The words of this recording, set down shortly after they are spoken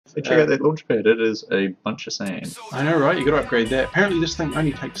So check out that launch pad, it is a bunch of sand. I know, right? You got to upgrade that. Apparently this thing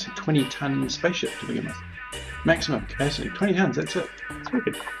only takes a 20-ton spaceship to begin with. Maximum capacity, 20 tons, that's it. That's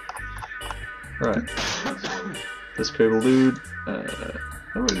wicked. Right. This Kerbal dude,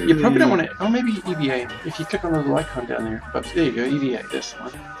 you probably don't want to. Oh, maybe EVA. If you click on the little icon down there, but there you go, EVA. That's the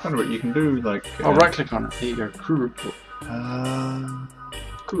one. I don't know what you can do, like. Oh, right click on it. There you go. Crew report.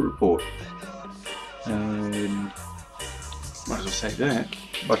 Crew report. And might as well save that.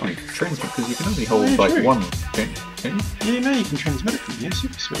 I can transmit because you can only hold like one. Can you? Yeah, no, you can transmit it from here.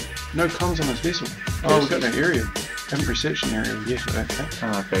 Super sweet. No comms on this vessel. Oh, we've got no area. Haven't researched an area yet.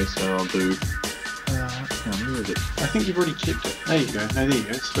 Okay, so I'll do. Where is it? I think you've already kept it. There you go. No, there you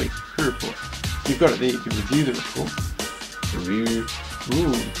go. Sweet. Crew report. You've got it there. You can review the report. Review.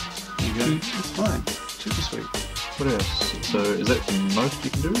 Ooh. There you go. That's fine. Super sweet. What else? So is that the most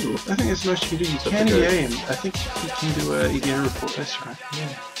you can do? Or? I think that's the most you can do. You can EVA, and I think you can do a EVA report. That's right. Yeah.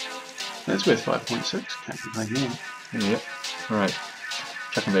 That's worth 5.6. Can't complain there. Yep. Alright.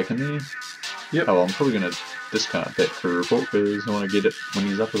 Chuck him back in there. Yep. Oh, well, I'm probably going to discard that crew report because I want to get it when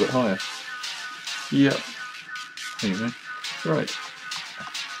he's up a bit higher. Yep. Anyway. Right.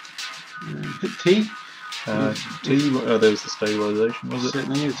 Hit T. T, there was the stabilization, was it?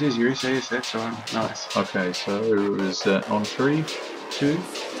 Certainly, it says your SAS, that's on. Nice. Okay, so it was on 3, 2,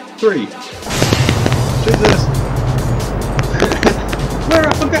 3. Jesus! We're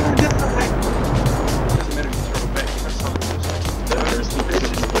up, we're gonna die! Doesn't matter if you throw it back, that's something. There's the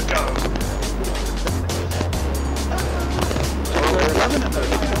bitches, but go! Oh, we're loving it though.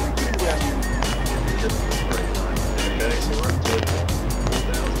 Okay, so we're up to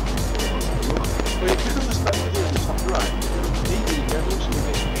 1,000. Well, you click on this button here in the top right. There you go, looks like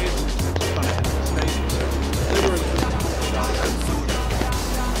we've got heads and it's kind of at the station, so they were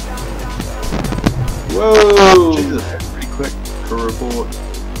Whoa! Jesus, that's pretty quick. Crew report.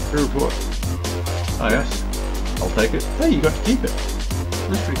 Crew report. Oh, yes. I'll take it. Hey, you got to keep it.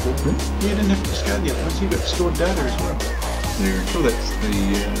 That's pretty cool. You didn't have to discard the other ones, you got stored data as well. Yeah, sure that's the.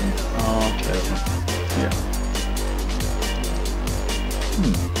 Oh, okay. Yeah.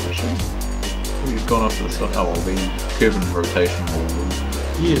 Sure. We've gone off to the side. Oh, well, the Kerbal rotation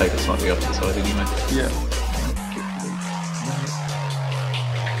will take it slightly off to the side anyway. Yeah.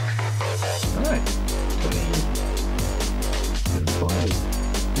 Alright. 20.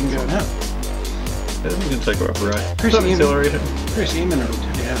 Bingo now. This is going to take her up, right? Press Stop M. acceleration. Press M and it'll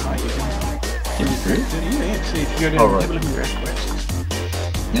tell you how high you can. Yeah, see if you go down and have a look at your axis.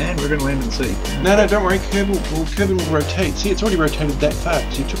 And we're going to land in C. No, don't worry, Kerbal will rotate. See, it's already rotated that far,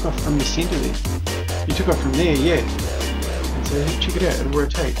 because you took off from the centre there. You took off from there, yeah. And so check it out, it'll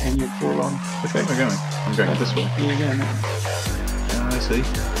rotate, and you'll fall on. Which way am I going? I'm going this way. Yeah, you're going that way. I see.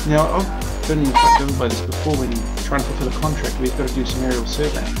 Now, I've been quite driven by this before when trying to fulfill a contract. We've got to do some aerial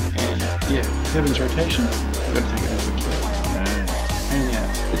surveying, and yeah, Kerbal's rotation, we've got to take it into account. And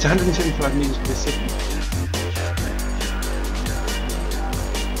yeah, it's 175 metres per second.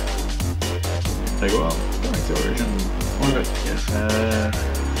 Take a while. Going acceleration. One of it, yes.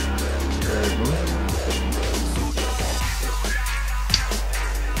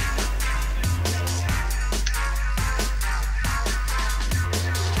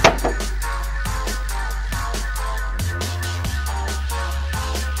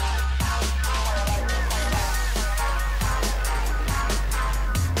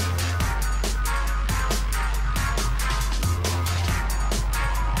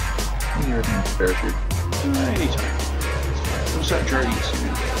 Parachute. Anytime. We'll start journeying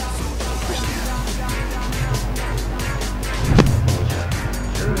soon.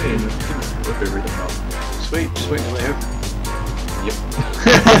 Rip everything off. Sweet, just wait till they open. Yep.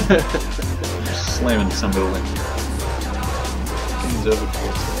 Slam into some building. Game's over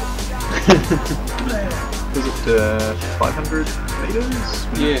before Is it 500 meters?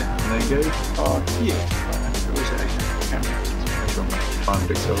 Yeah. And then go? Oh, yeah. 500. Where's that actually? From timed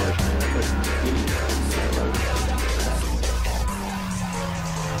acceleration.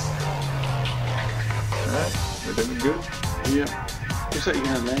 Alright, we're doing good. Yeah. Looks like you're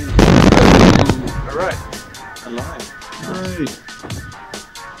gonna land. Alright. Alive. Great.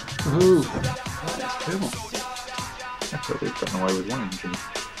 Woohoo. That's cool. I thought we'd gotten away with one engine.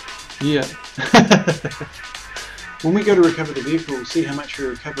 Yeah. When we go to recover the vehicle, we'll see how much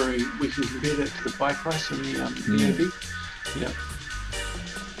we're recovering. We can compare that to the buy price and the EAV. Yeah.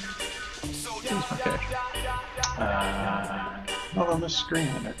 Where's my cash? Not on the screen,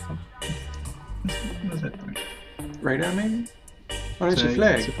 I don't think. What is that thing? Radar, maybe? Oh, it's a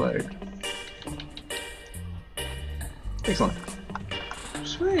flag. It's a flag. Excellent.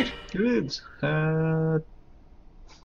 Sweet. It is.